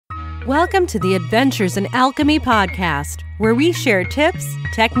Welcome to the Adventures in Alchemy podcast, where we share tips,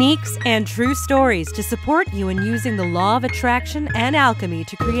 techniques, and true stories to support you in using the law of attraction and alchemy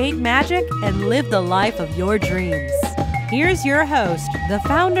to create magic and live the life of your dreams. Here's your host, the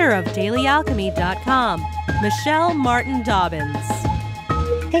founder of DailyAlchemy.com, Michelle Martin Dobbins.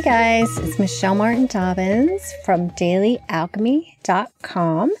 Hey guys, it's Michelle Martin Dobbins from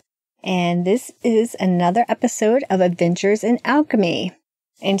DailyAlchemy.com, and this is another episode of Adventures in Alchemy.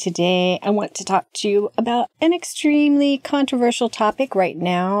 And today I want to talk to you about an extremely controversial topic right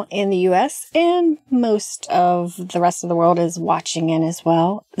now in the US, and most of the rest of the world is watching it as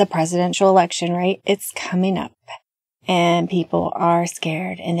well. The presidential election, right? It's coming up and people are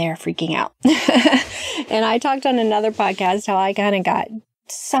scared and they're freaking out. And I talked on another podcast how I kind of got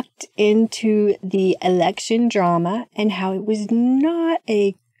sucked into the election drama and how it was not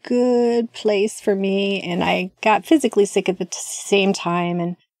a good place for me, and I got physically sick at the same time,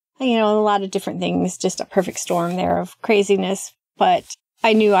 and a lot of different things, just a perfect storm there of craziness. But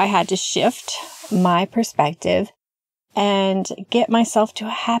I knew I had to shift my perspective and get myself to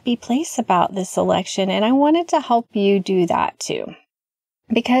a happy place about this election, and I wanted to help you do that too,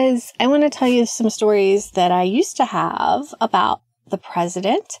 because I want to tell you some stories that I used to have about the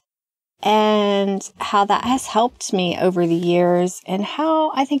president and how that has helped me over the years, and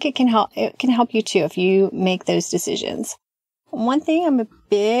how I think it can help you too if you make those decisions. One thing, I'm a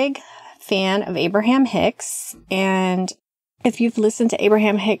big fan of Abraham Hicks, and if you've listened to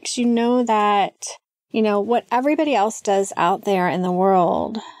Abraham Hicks, you know that, what everybody else does out there in the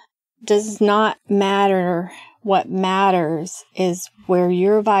world does not matter. What matters is where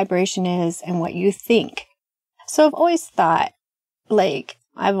your vibration is and what you think. So I've always thought,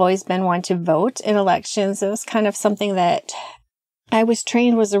 I've always been one to vote in elections. It was kind of something that I was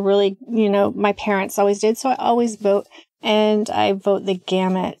trained was a really, my parents always did. So I always vote, and I vote the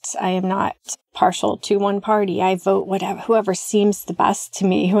gamut. I am not partial to one party. I vote whoever seems the best to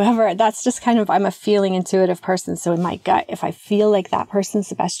me, that's just kind of, I'm a feeling intuitive person. So in my gut, if I feel like that person's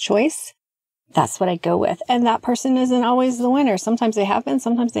the best choice, that's what I go with. And that person isn't always the winner. Sometimes they have been,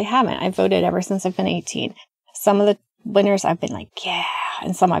 sometimes they haven't. I've voted ever since I've been 18. Some of the winners I've been like, yeah,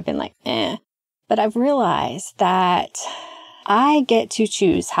 and some I've been like, eh. But I've realized that I get to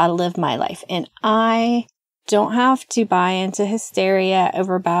choose how to live my life, and I don't have to buy into hysteria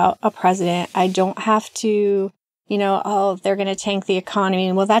about a president. I don't have to, they're going to tank the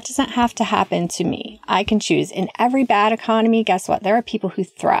economy. Well, that doesn't have to happen to me. I can choose. In every bad economy, guess what? There are people who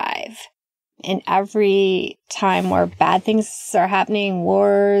thrive. In every time where bad things are happening,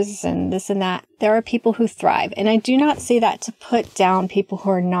 wars and this and that, there are people who thrive. And I do not say that to put down people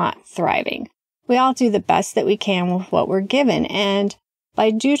who are not thriving. We all do the best that we can with what we're given. But I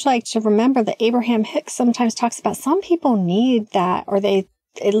do like to remember that Abraham Hicks sometimes talks about some people need that, or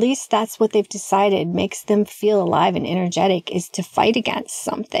at least that's what they've decided makes them feel alive and energetic, is to fight against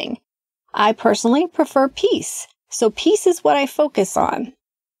something. I personally prefer peace. So peace is what I focus on.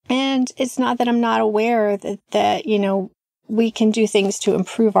 And it's not that I'm not aware that we can do things to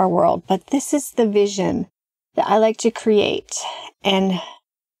improve our world, but this is the vision that I like to create and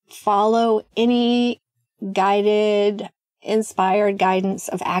follow any guided, inspired guidance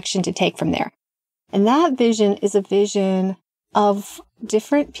of action to take from there. And that vision is a vision of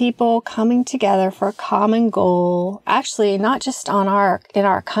different people coming together for a common goal, actually not just in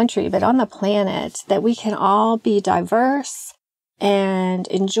our country, but on the planet, that we can all be diverse and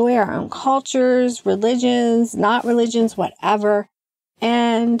enjoy our own cultures, religions, not religions, whatever.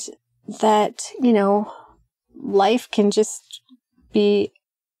 And that, life can just be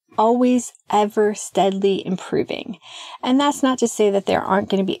always ever steadily improving. And that's not to say that there aren't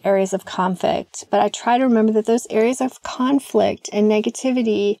going to be areas of conflict, but I try to remember that those areas of conflict and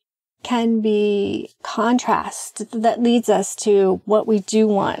negativity can be contrast that leads us to what we do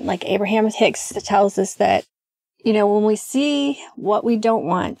want. Like Abraham Hicks tells us that, when we see what we don't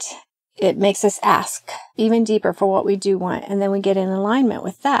want, it makes us ask even deeper for what we do want. And then we get in alignment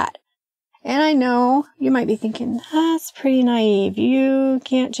with that. And I know you might be thinking, that's pretty naive. You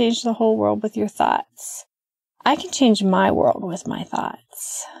can't change the whole world with your thoughts. I can change my world with my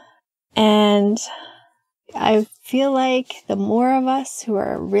thoughts. And I feel like the more of us who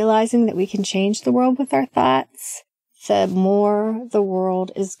are realizing that we can change the world with our thoughts, the more the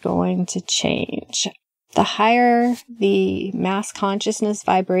world is going to change. The higher the mass consciousness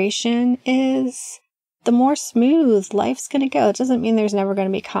vibration is, the more smooth life's going to go. It doesn't mean there's never going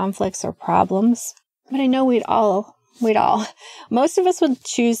to be conflicts or problems, but I know most of us would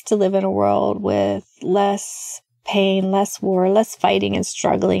choose to live in a world with less pain, less war, less fighting and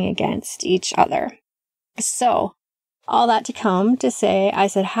struggling against each other. So all that to come to say, I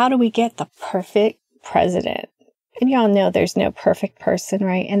said, how do we get the perfect president? And y'all know there's no perfect person,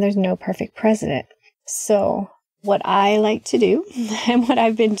 right? And there's no perfect president. So what I like to do and what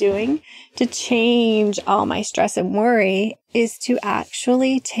I've been doing to change all my stress and worry is to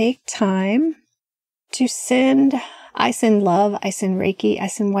actually take time to I send love, I send Reiki, I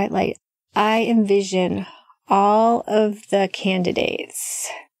send white light. I envision all of the candidates.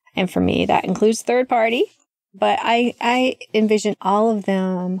 And for me, that includes third party, but I envision all of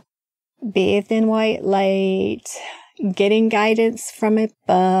them bathed in white light, getting guidance from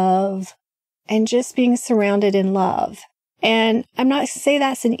above, and just being surrounded in love. And I'm not to say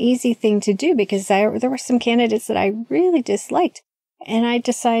that's an easy thing to do because there were some candidates that I really disliked. And I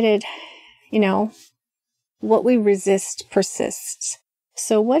decided, what we resist persists.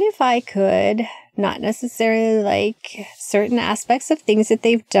 So what if I could not necessarily like certain aspects of things that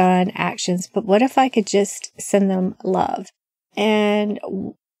they've done, actions, but what if I could just send them love? And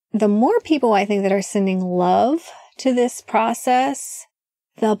the more people I think that are sending love to this process,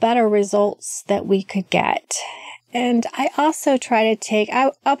 the better results that we could get. And I also try to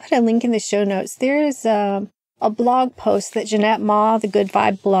I'll put a link in the show notes. There's a blog post that Jeanette Ma, the Good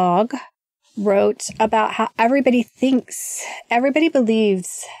Vibe blog, wrote about how everybody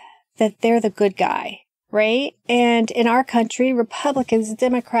believes that they're the good guy, right? And in our country, Republicans,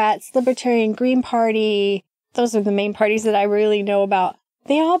 Democrats, Libertarian, Green Party, those are the main parties that I really know about.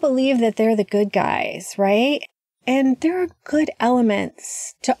 They all believe that they're the good guys, right? And there are good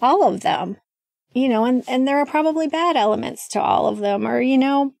elements to all of them, and there are probably bad elements to all of them. Or,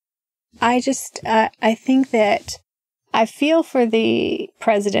 I think that I feel for the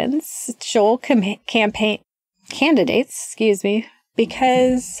presidential campaign candidates,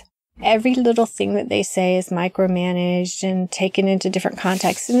 because every little thing that they say is micromanaged and taken into different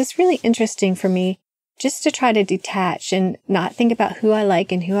contexts. And it's really interesting for me just to try to detach and not think about who I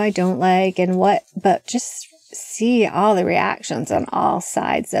like and who I don't like but just see all the reactions on all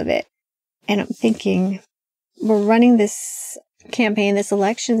sides of it. And I'm thinking, we're running this campaign, this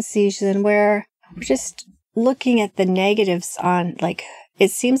election season, where we're just looking at the negatives on,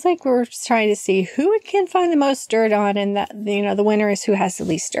 it seems like we're trying to see who it can find the most dirt on, and that, the winner is who has the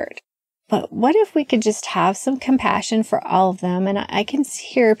least dirt. But what if we could just have some compassion for all of them? And I can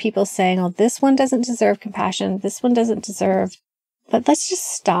hear people saying, oh, this one doesn't deserve compassion. This one doesn't deserve. But let's just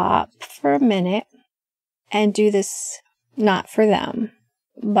stop for a minute and do this not for them,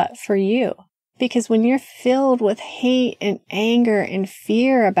 but for you. Because when you're filled with hate and anger and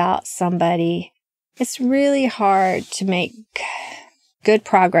fear about somebody, it's really hard to make good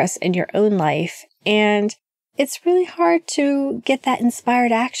progress in your own life. And it's really hard to get that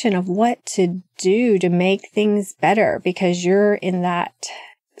inspired action of what to do to make things better because you're in that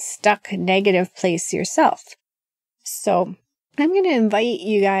stuck negative place yourself. So I'm going to invite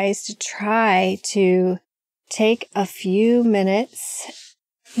you guys to try to take a few minutes,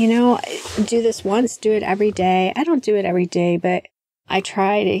 do this once, do it every day. I don't do it every day, but I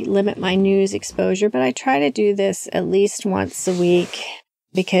try to limit my news exposure, but I try to do this at least once a week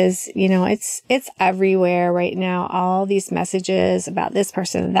because, it's everywhere right now. All these messages about this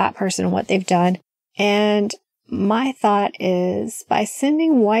person and that person and what they've done. And my thought is by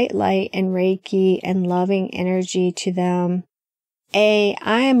sending white light and Reiki and loving energy to them,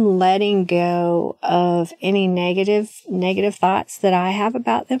 I'm letting go of any negative thoughts that I have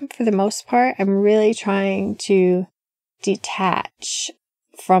about them for the most part. I'm really trying to detach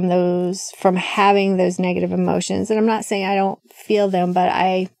from having those negative emotions. And I'm not saying I don't feel them, but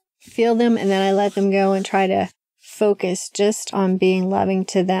I feel them and then I let them go and try to focus just on being loving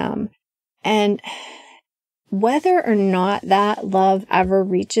to them. And whether or not that love ever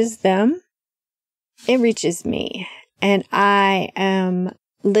reaches them, it reaches me. And I am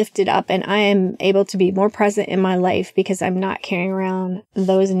lifted up and I am able to be more present in my life because I'm not carrying around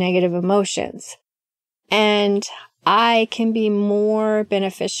those negative emotions. And I can be more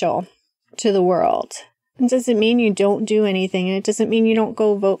beneficial to the world. It doesn't mean you don't do anything. And it doesn't mean you don't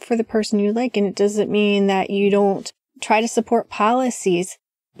go vote for the person you like. And it doesn't mean that you don't try to support policies.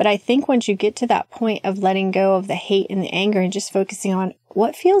 But I think once you get to that point of letting go of the hate and the anger and just focusing on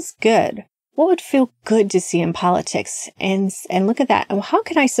what feels good, what would feel good to see in politics, and look at that. And how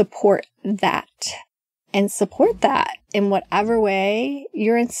can I support that? And support that in whatever way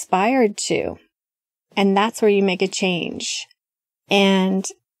you're inspired to. And that's where you make a change. And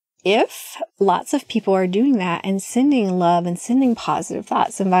if lots of people are doing that and sending love and sending positive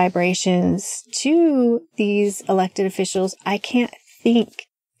thoughts and vibrations to these elected officials, I can't think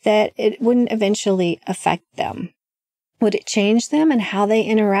that it wouldn't eventually affect them. Would it change them and how they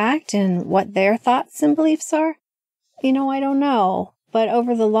interact and what their thoughts and beliefs are? I don't know. But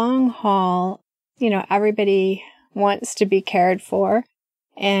over the long haul, everybody wants to be cared for.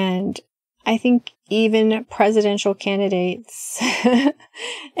 And I think even presidential candidates,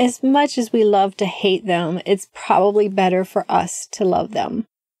 as much as we love to hate them, it's probably better for us to love them.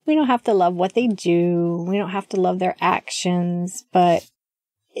 We don't have to love what they do. We don't have to love their actions, but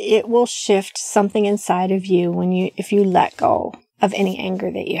it will shift something inside of you if you let go of any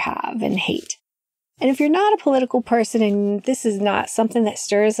anger that you have and hate. And if you're not a political person and this is not something that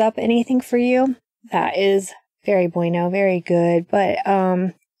stirs up anything for you, that is very bueno, very good. But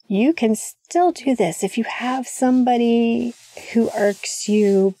you can still do this. If you have somebody who irks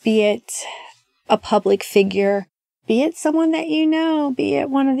you, be it a public figure, be it someone that you know, be it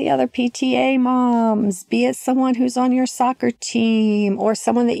one of the other PTA moms, be it someone who's on your soccer team, or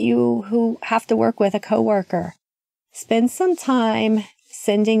someone that who have to work with, a coworker. Spend some time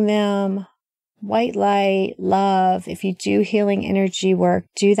sending them white light, love. If you do healing energy work,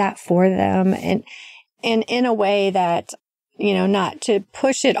 do that for them. And in a way that, not to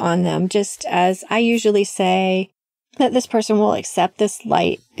push it on them, just as I usually say, that this person will accept this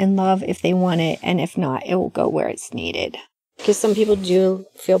light and love if they want it, and if not, it will go where it's needed. Because some people do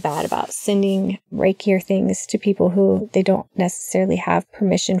feel bad about sending Reiki or things to people who they don't necessarily have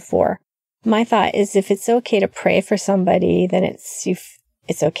permission for. My thought is, if it's okay to pray for somebody, then it's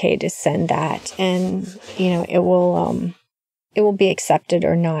okay to send that, and it will be accepted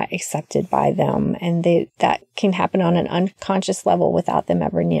or not accepted by them, and that can happen on an unconscious level without them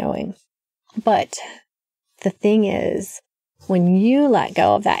ever knowing. But the thing is, when you let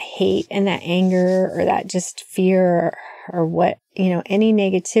go of that hate and that anger or that just fear or what, any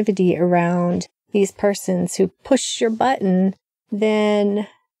negativity around these persons who push your button, then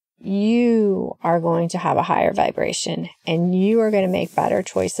you are going to have a higher vibration, and you are going to make better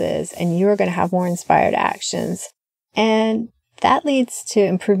choices, and you are going to have more inspired actions. And that leads to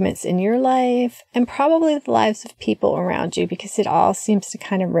improvements in your life and probably the lives of people around you, because it all seems to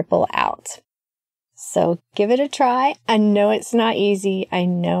kind of ripple out. So give it a try. I know it's not easy. I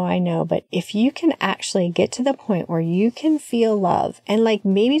know. But if you can actually get to the point where you can feel love, and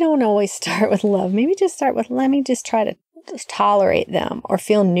maybe don't always start with love. Maybe just start with, let me just try to tolerate them or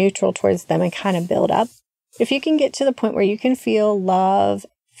feel neutral towards them and kind of build up. If you can get to the point where you can feel love,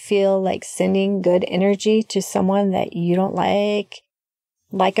 feel like sending good energy to someone that you don't like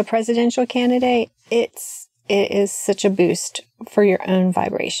a presidential candidate, it is such a boost for your own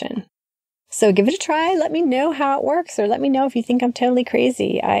vibration. So give it a try. Let me know how it works, or let me know if you think I'm totally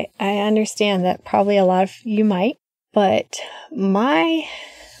crazy. I understand that probably a lot of you might, but my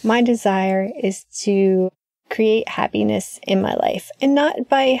desire is to create happiness in my life, and not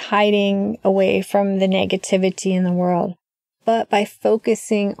by hiding away from the negativity in the world, but by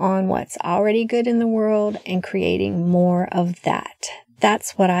focusing on what's already good in the world and creating more of that.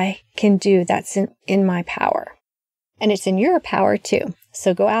 That's what I can do. That's in my power. And it's in your power too.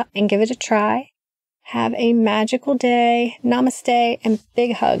 So go out and give it a try. Have a magical day. Namaste, and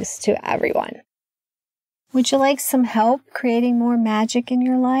big hugs to everyone. Would you like some help creating more magic in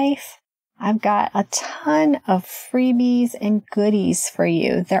your life? I've got a ton of freebies and goodies for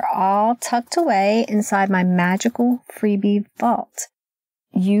you. They're all tucked away inside my magical freebie vault.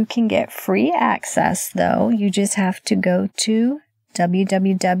 You can get free access, though. You just have to go to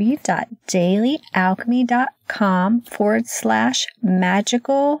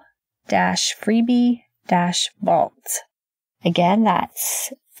www.dailyalchemy.com/magical-freebie-vault. Again,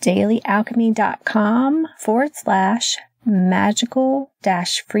 that's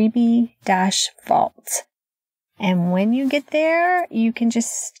dailyalchemy.com/magical-freebie-vault. And when you get there, you can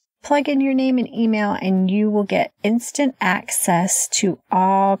just plug in your name and email, and you will get instant access to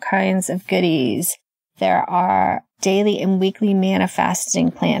all kinds of goodies. There are daily and weekly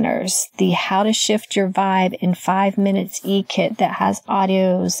manifesting planners, the How to Shift Your Vibe in 5 Minutes e-kit that has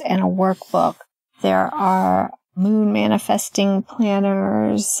audios and a workbook. There are moon manifesting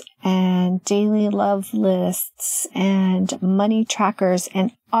planners and daily love lists and money trackers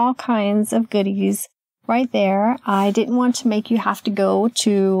and all kinds of goodies right there. I didn't want to make you have to go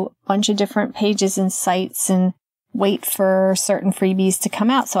to a bunch of different pages and sites and wait for certain freebies to come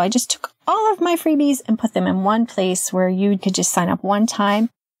out. So I just took all of my freebies and put them in one place where you could just sign up one time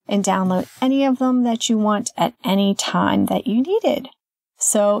and download any of them that you want at any time that you needed.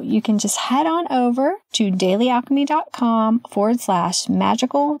 So you can just head on over to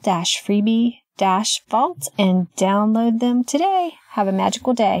dailyalchemy.com/magical-freebie-vault and download them today. Have a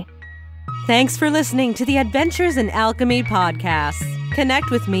magical day. Thanks for listening to the Adventures in Alchemy podcast.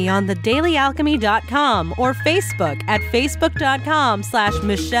 Connect with me on thedailyalchemy.com or Facebook at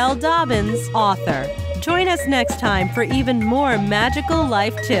facebook.com/Michelle Dobbins, author. Join us next time for even more magical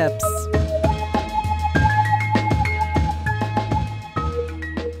life tips.